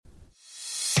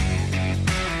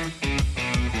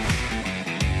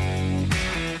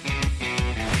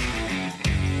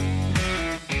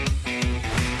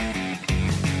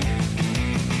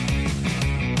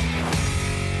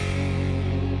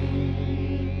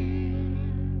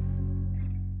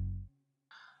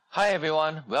Hi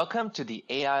everyone, welcome to the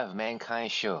AI of Mankind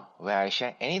show, where I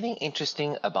share anything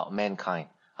interesting about mankind.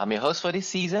 I'm your host for this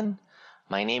season.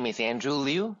 My name is Andrew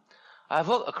Liu. I've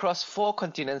worked across 4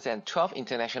 continents and 12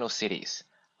 international cities.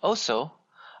 Also,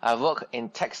 I've worked in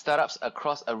tech startups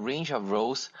across a range of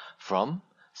roles from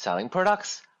selling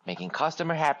products, making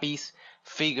customer happy,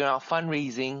 figuring out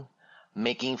fundraising,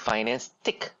 making finance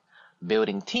tick,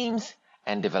 building teams,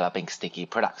 and developing sticky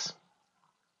products.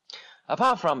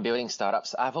 Apart from building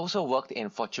startups, I've also worked in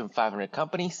Fortune 500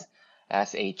 companies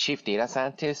as a chief data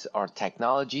scientist or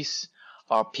technologist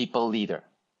or people leader.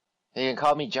 You can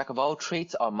call me Jack of all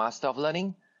trades or master of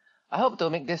learning. I hope to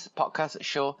make this podcast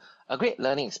show a great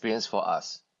learning experience for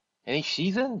us. In each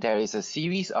season, there is a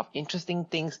series of interesting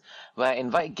things where I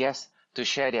invite guests to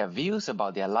share their views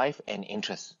about their life and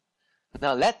interests.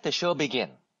 Now let the show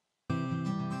begin.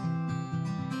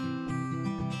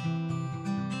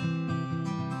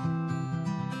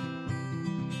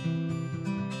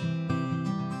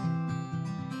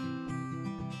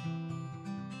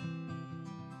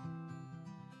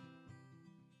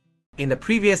 In the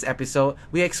previous episode,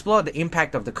 we explored the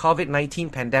impact of the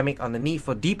COVID-19 pandemic on the need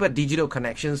for deeper digital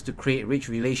connections to create rich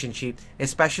relationships,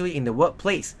 especially in the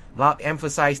workplace. Lark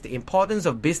emphasized the importance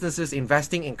of businesses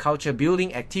investing in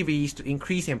culture-building activities to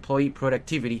increase employee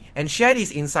productivity and shared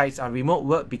his insights on remote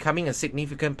work becoming a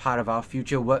significant part of our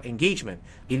future work engagement.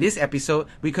 In this episode,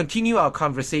 we continue our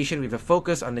conversation with a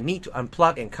focus on the need to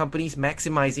unplug and companies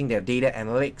maximizing their data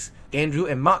analytics. Andrew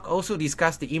and Mark also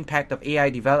discussed the impact of AI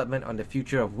development on the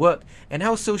future of work and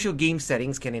how social game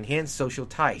settings can enhance social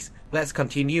ties. Let's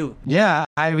continue. Yeah,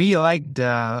 I really like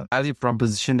the value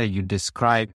proposition that you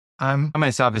described. I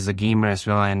myself is a gamer as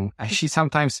well, and actually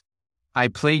sometimes I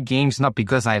play games not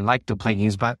because I like to play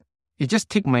games, but it just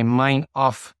takes my mind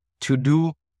off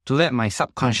to let my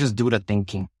subconscious do the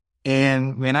thinking.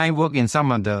 And when I work in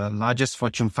some of the largest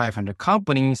Fortune 500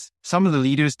 companies, some of the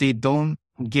leaders, they don't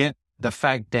get the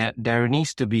fact that there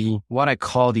needs to be what I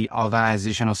call the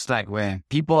organizational slack, where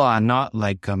people are not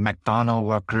like a McDonald's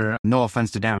worker. No offense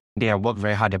to them. They have worked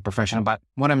very hard, they're professional. But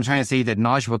what I'm trying to say is that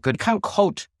knowledge worker can't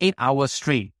code 8 hours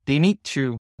straight. They need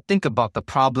to think about the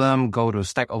problem, go to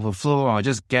Stack Overflow, or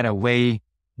just get away,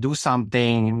 do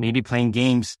something, maybe playing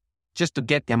games, just to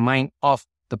get their mind off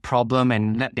the problem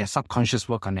and let their subconscious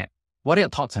work on it. What are your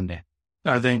thoughts on that?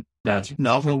 I think that's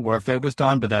novel warfare was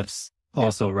done, but that's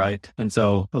also right. And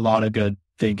so a lot of good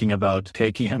thinking about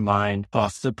taking your mind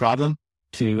off the problem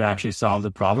to actually solve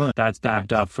the problem. That's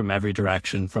backed up from every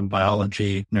direction, from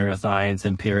biology, neuroscience,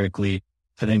 empirically.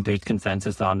 I think there's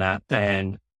consensus on that.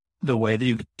 And the way that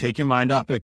you take your mind off,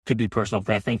 it could be personal.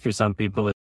 I think for some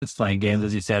people, it's playing games,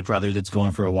 as you said. For others, it's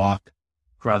going for a walk.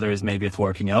 For others, maybe it's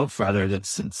working out. For others,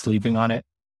 it's sleeping on it.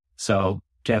 So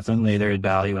definitely there's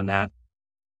value in that.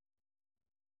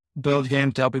 Build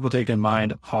games to help people take their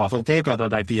mind off of tape, although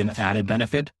that'd be an added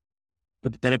benefit.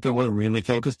 But the benefit we're really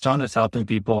focused on is helping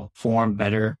people form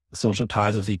better social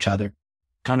ties with each other.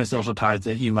 Kind of social ties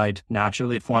that you might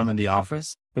naturally form in the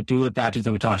office, but do with that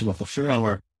that we talked about before,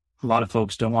 where a lot of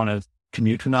folks don't want to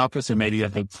commute to an office, or maybe a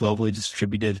globally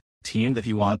distributed team that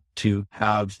you want to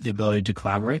have the ability to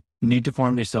collaborate. You need to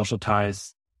form these social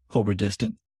ties over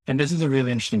distance. And this is a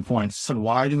really interesting point. So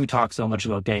why do we talk so much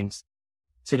about games?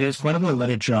 So there's quite a bit of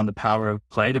literature on the power of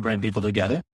play to bring people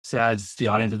together. So as the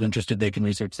audience is interested, they can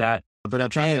research that. But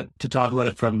I'm trying to talk about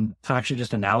it from actually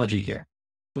just analogy here.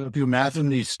 So if you imagine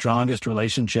the strongest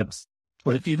relationships,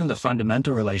 or even the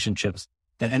fundamental relationships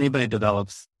that anybody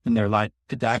develops in their life,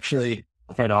 it's actually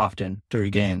quite often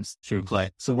through games, through play.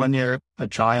 So when you're a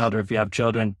child, or if you have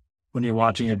children, when you're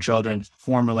watching your children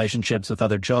form relationships with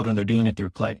other children, they're doing it through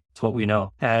play. It's what we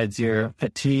know. As you're a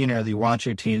teen, or you watch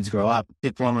your teens grow up,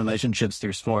 they form relationships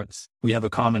through sports. We have a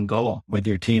common goal with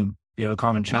your team. You have a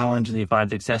common challenge and you find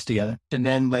success together. And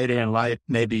then later in life,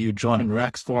 maybe you join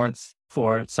rec sports.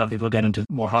 For some people get into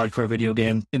more hardcore video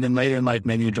games. And then later in life,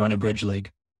 maybe you join a bridge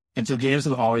league. And so games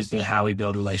have always been how we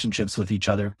build relationships with each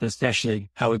other, especially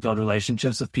how we build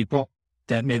relationships with people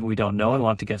that maybe we don't know and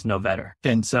want to get to know better.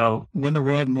 And so when the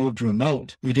world moved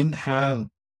remote, we didn't have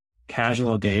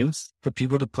casual games for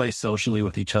people to play socially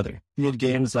with each other. We had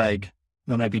games like,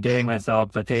 I might be dating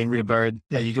myself, but Angry Bird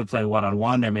that you could play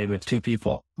one-on-one or maybe with 2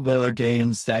 people. There are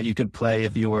games that you could play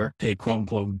if you were a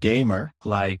quote-unquote gamer,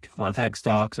 like on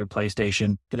Xbox or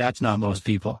PlayStation, but that's not most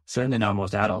people, certainly not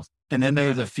most adults. And then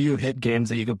there's a few hit games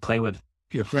that you could play with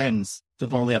your friends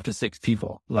of only up to 6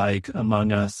 people, like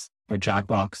Among Us or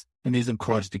Jackbox. And these, of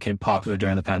course, became popular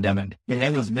during the pandemic. And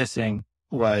what was missing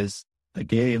was a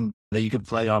game that you could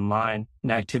play online,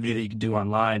 an activity that you could do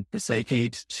online, to say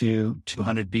 8 to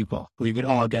 200 people. We could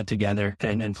all get together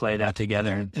and play that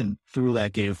together and through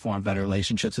that game form better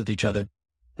relationships with each other.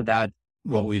 So that's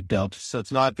what we've built. So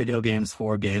it's not video games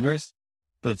for gamers,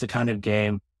 but it's the kind of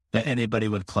game that anybody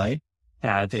would play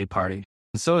at a party.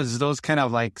 So it's those kind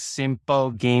of like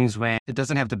simple games where it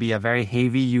doesn't have to be a very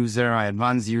heavy user or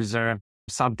advanced user,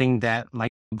 something that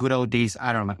like good old days,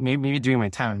 I don't know, maybe during my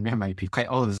time, it might be quite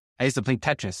old. I used to play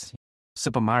Tetris,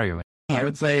 Super Mario. I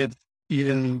would say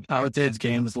it's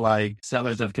games like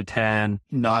Settlers of Catan,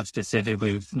 not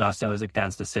Settlers of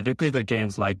Catan specifically, but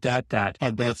games like that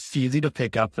are both easy to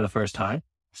pick up for the first time,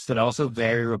 but also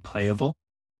very replayable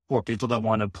for people that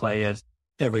want to play it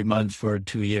every month for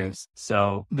 2 years.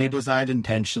 So they designed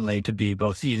intentionally to be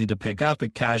both easy to pick up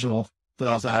and casual, but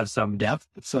also have some depth.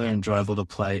 So they're enjoyable to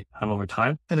play over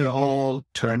time. And they're all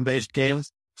turn-based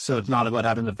games. So it's not about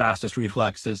having the fastest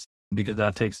reflexes, because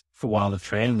that takes a while to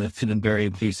train. And it's very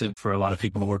inclusive for a lot of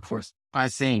people in the workforce. I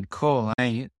see. Cool.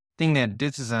 I think that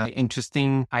this is an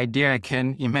interesting idea. I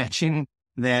can imagine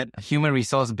that human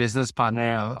resource business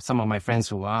partner, some of my friends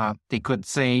who are, they could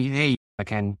say, hey, I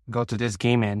can go to this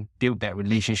game and build that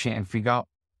relationship and figure out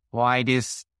why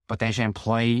this potential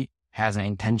employee has an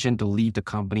intention to leave the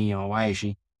company, or why is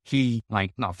he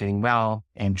like not feeling well.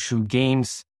 And through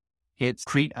games, it's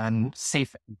create a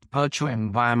safe virtual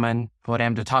environment for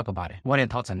them to talk about it. What are your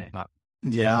thoughts on it?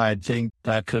 Yeah, I think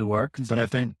that could work. But I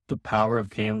think the power of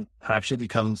game actually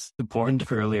becomes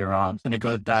important earlier on. And it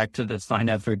goes back to this line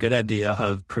up for a good idea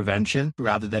of prevention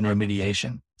rather than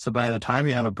remediation. So by the time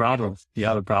you have a problem, you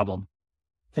have a problem.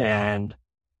 And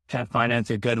at Finance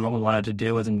It Good, what we wanted to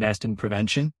do was invest in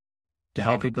prevention to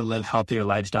help people live healthier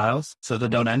lifestyles so they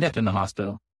don't end up in the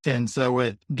hospital. And so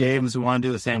with games, we want to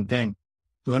do the same thing.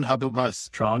 We want to help people have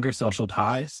stronger social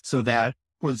ties so that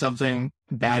when something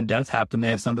bad does happen, they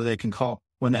have somebody they can call.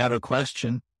 When they have a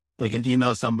question, they can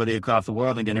email somebody across the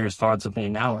world and get a response within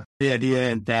an hour. The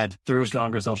idea is that through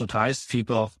stronger social ties,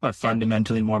 people are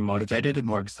fundamentally more motivated and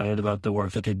more excited about the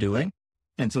work that they're doing.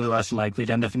 And so they're less likely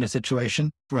to end up in a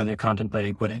situation where they're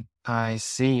contemplating quitting. I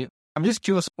see. I'm just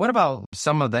curious, what about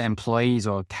some of the employees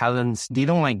or talents? They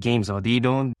don't like games, or they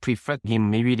don't prefer game.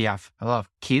 Maybe they have a lot of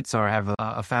kids or have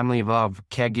a family, a lot of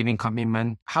caregiving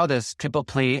commitment. How does Triple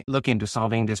Play look into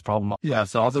solving this problem? Yeah,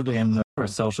 so all the games are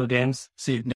social games.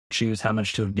 So you can choose how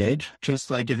much to engage.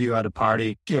 Just like if you're at a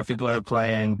party, if people are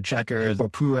playing checkers or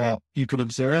pool, you can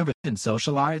observe and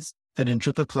socialize. And in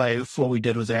Triple Play, what we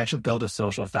did was actually build a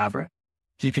social fabric.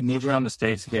 You can move around the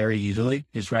states very easily.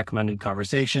 It's recommended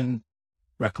conversation,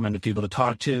 recommended people to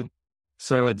talk to.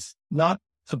 So it's not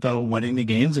about winning the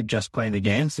games or just playing the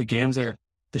games. The games are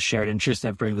the shared interests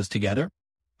that bring us together.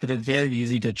 But it's very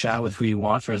easy to chat with who you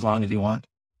want for as long as you want.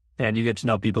 And you get to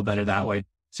know people better that way.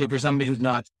 So for somebody who's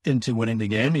not into winning the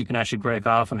game, you can actually break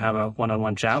off and have a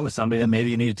one-on-one chat with somebody that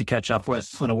maybe you need to catch up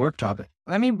with on a work topic.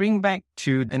 Let me bring back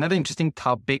to another interesting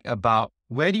topic about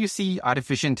where do you see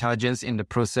artificial intelligence in the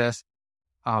process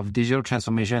of digital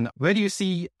transformation? Where do you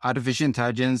see artificial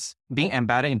intelligence being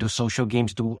embedded into social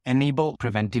games to enable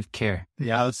preventive care?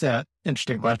 Yeah, that's an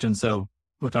interesting question. So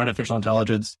with artificial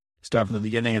intelligence, start from the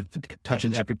beginning, it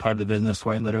touches every part of the business,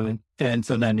 quite literally. And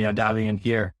so then, diving in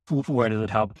here, where does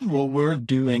it help? What we're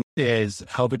doing is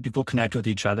helping people connect with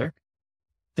each other.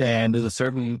 And there's a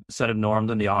certain set of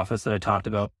norms in the office that I talked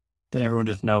about that everyone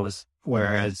just knows,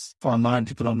 whereas online,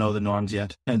 people don't know the norms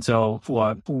yet. And so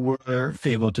what we're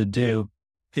able to do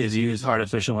is use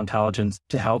artificial intelligence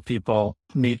to help people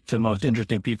meet the most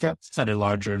interesting people at a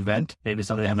larger event, maybe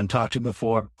somebody they haven't talked to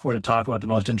before, or to talk about the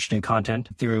most interesting content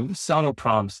through subtle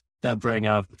prompts that bring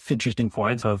up interesting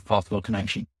points of possible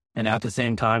connection. And at the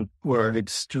same time, we're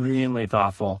extremely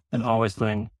thoughtful and always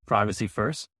putting privacy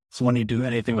first. So when you do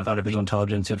anything with artificial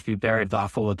intelligence, you have to be very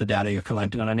thoughtful with the data you're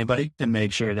collecting on anybody and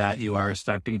make sure that you are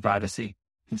respecting privacy.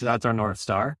 And so that's our North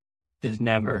Star, is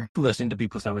never listening to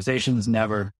people's conversations,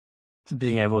 never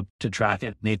being able to track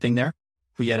anything there.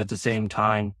 We yet at the same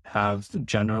time have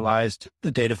generalized the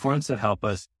data forms that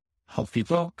help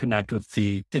people connect with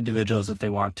the individuals if they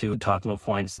want to talk about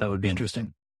points that would be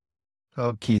interesting.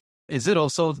 Okay. Is it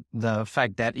also the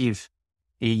fact that if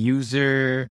a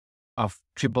user of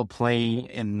Triple Play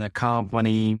in the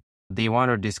company, they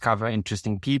want to discover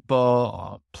interesting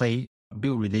people or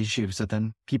build relationships with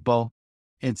certain people,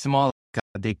 it's more like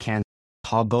they can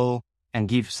toggle and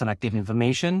give selective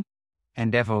information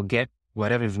and therefore get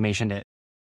whatever information that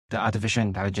the artificial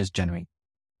intelligence generates.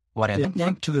 Whatever.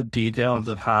 Not to the details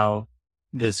of how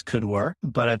this could work,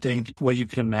 but I think what you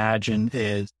can imagine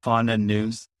is on a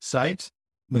news site,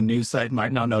 the news site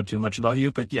might not know too much about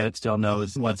you, but yet it still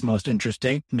knows what's most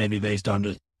interesting, maybe based on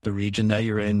just the region that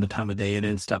you're in, the time of day it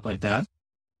is, stuff like that.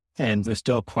 And there's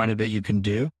still quite a bit you can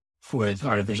do with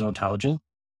artificial intelligence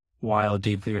while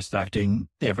deeply respecting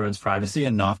everyone's privacy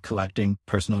and not collecting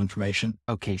personal information.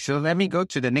 Okay, so let me go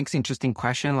to the next interesting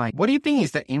question. Like, what do you think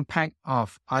is the impact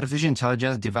of artificial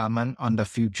intelligence development on the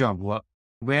future of work?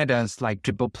 Where does like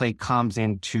Triple Play comes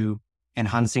into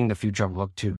enhancing the future of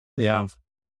work too? Yeah,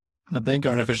 I think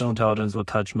artificial intelligence will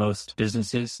touch most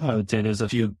businesses. I would say there's a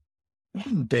few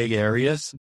big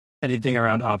areas. Anything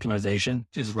around optimization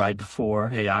is right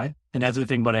before AI. And as we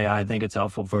think about AI, I think it's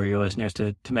helpful for your listeners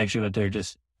to make sure that they're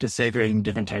just deciphering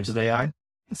different types of AI.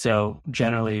 So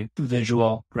generally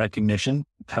visual recognition,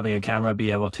 having a camera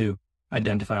be able to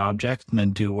identify objects and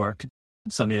then do work.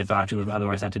 Something that factory would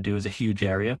otherwise have to do is a huge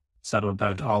area. Settle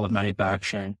about all of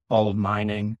manufacturing, all of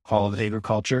mining, all of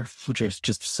agriculture, which are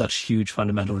just such huge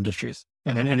fundamental industries.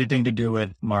 And then anything to do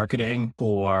with marketing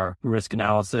or risk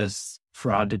analysis,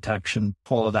 fraud detection,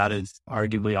 all of that is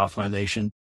arguably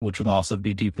optimization, which would also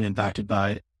be deeply impacted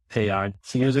by AI.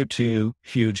 So those are two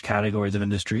huge categories of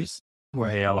industries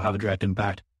where AI will have a direct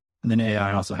impact. And then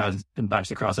AI also has impacts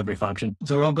across every function.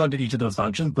 So we won't go into each of those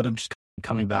functions, but I'm just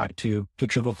coming back to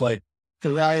Triple Play.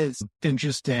 AI is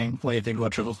interesting way to think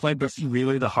about Triple Play, but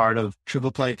really the heart of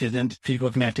Triple Play isn't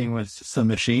people connecting with some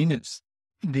machine. It's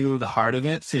the heart of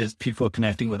it is people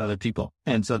connecting with other people.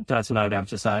 And so that's what I would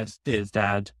emphasize is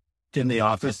that in the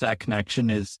office, that connection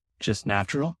is just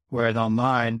natural. Whereas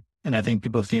online, and I think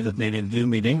people see that maybe in Zoom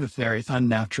meeting, it's very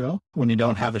unnatural when you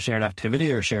don't have a shared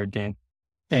activity or shared game.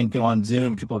 And go on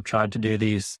Zoom, people have tried to do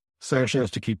these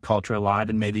searches to keep culture alive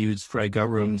and maybe use breakout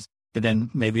rooms, but then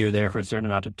maybe you're there for a certain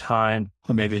amount of time,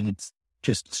 or maybe it's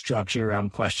just structure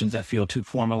around questions that feel too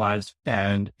formalized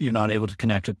and you're not able to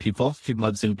connect with people. People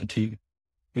have Zoom fatigue.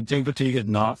 But Zoom fatigue is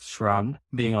not from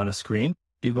being on a screen.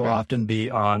 People often be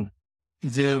on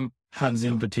Zoom, have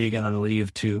Zoom fatigue, and then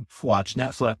leave to watch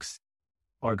Netflix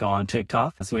or go on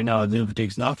TikTok. So we know Zoom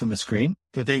fatigue is not from the screen.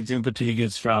 I think Zoom fatigue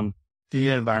is from the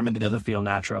environment that doesn't feel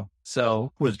natural.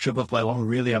 So with Triple Play, what we're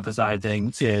really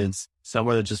emphasizing is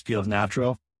somewhere that just feels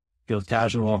natural, feels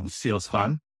casual, feels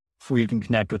fun, where you can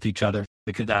connect with each other,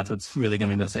 because that's what's really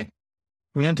going to be missing.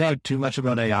 We don't talk too much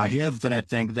about AI here, but I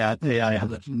think that AI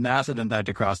has a massive impact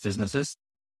across businesses.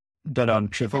 But on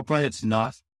Triple Play, it's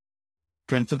not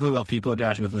principally about people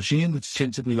interacting with machines, it's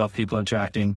principally about people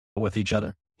interacting with each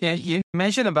other. Yeah, you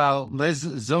mentioned about this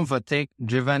Zoom fatigue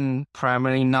driven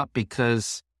primarily not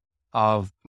because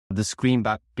of the screen,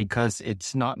 but because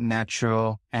it's not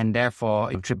natural. And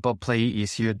therefore, Triple Play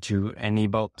is here to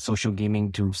enable social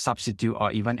gaming to substitute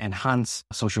or even enhance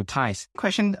social ties.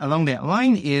 Question along that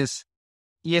line is,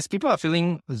 yes, people are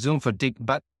feeling Zoom fatigue,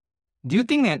 but do you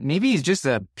think that maybe it's just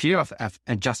a period of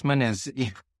adjustment as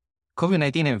if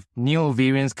COVID-19 have new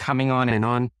variants coming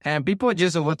on, and people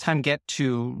just over time get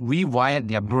to rewire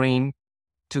their brain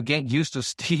to get used to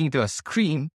sticking to a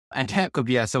screen, and that could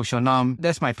be a social norm?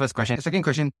 That's my first question. The second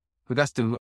question, regards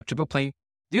to Triple Play,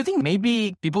 do you think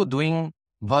maybe people doing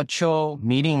virtual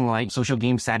meeting like social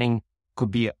game setting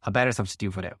could be a better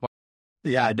substitute for that?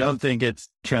 Yeah, I don't think it's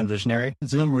transitionary.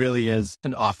 Zoom really is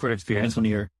an awkward experience when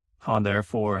you're on there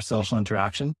for social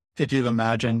interaction. If you've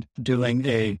imagined doing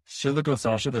a physical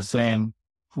social the same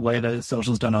way that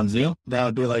social is done on Zoom, that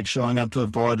would be like showing up to a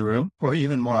boardroom, or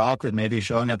even more awkward, maybe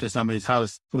showing up to somebody's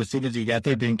house who, as soon as you get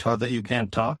there, being told that you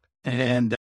can't talk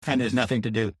and there's nothing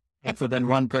to do. And so then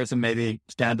one person maybe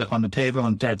stands up on the table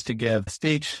and tries to give a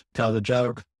speech, tells a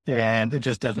joke, and it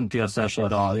just doesn't feel social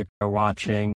at all. You're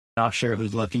watching, not sure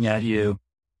who's looking at you,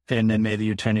 and then maybe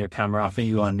you turn your camera off and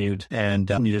you unmute, and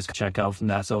you just check out from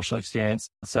that social experience.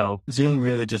 So Zoom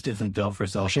really just isn't built for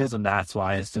socials, and that's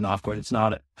why it's an awkward. It's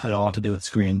not at all to do with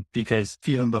screen, because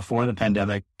even before the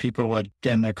pandemic, people would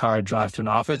get in their car, drive to an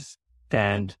office,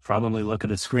 and probably look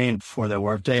at a screen for their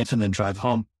workday and then drive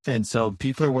home. And so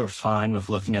people were fine with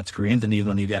looking at screens, and even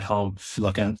when you get home,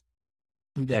 look at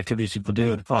the activities people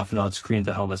do, often on screens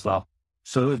at home as well.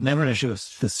 So it was never an issue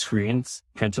with the screens,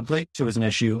 principally. It was an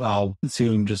issue of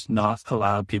Zoom just not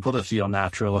allowing people to feel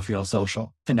natural or feel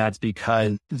social. And that's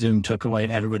because Zoom took away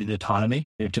everybody's autonomy.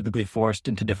 You're typically forced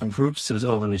into different groups. It was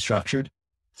overly structured.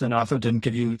 So it also didn't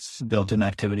give you built-in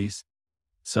activities.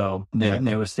 So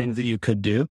there was things that you could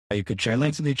do. You could share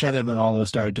links with each other, but all those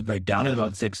started to break down at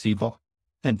about 6 people.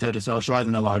 And so to socialize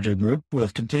in a larger group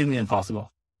was completely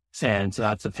impossible. And so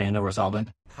that's the pain that we're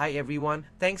solving. Hi everyone,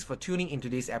 thanks for tuning into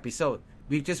this episode.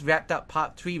 We've just wrapped up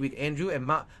part 3 with Andrew and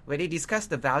Mark, where they discussed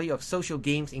the value of social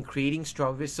games in creating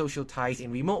stronger social ties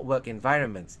in remote work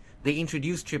environments. They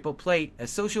introduced Triple Play, a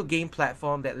social game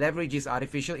platform that leverages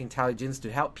artificial intelligence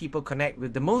to help people connect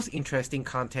with the most interesting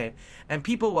content and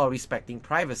people while respecting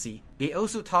privacy. They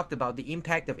also talked about the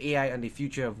impact of AI on the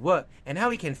future of work and how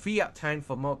it can free up time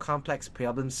for more complex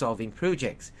problem-solving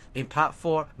projects. In part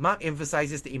 4, Mark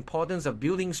emphasizes the importance of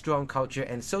building strong culture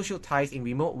and social ties in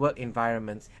remote work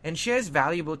environments and shares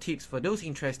valuable tips for those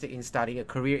interested in starting a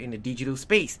career in the digital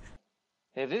space.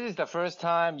 If this is the first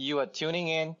time you are tuning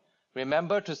in,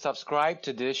 remember to subscribe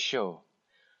to this show.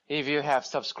 If you have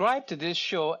subscribed to this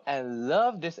show and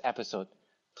love this episode,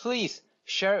 please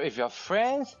share it with your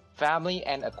friends, family,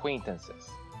 and acquaintances.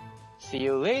 See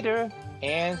you later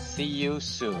and see you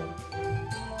soon.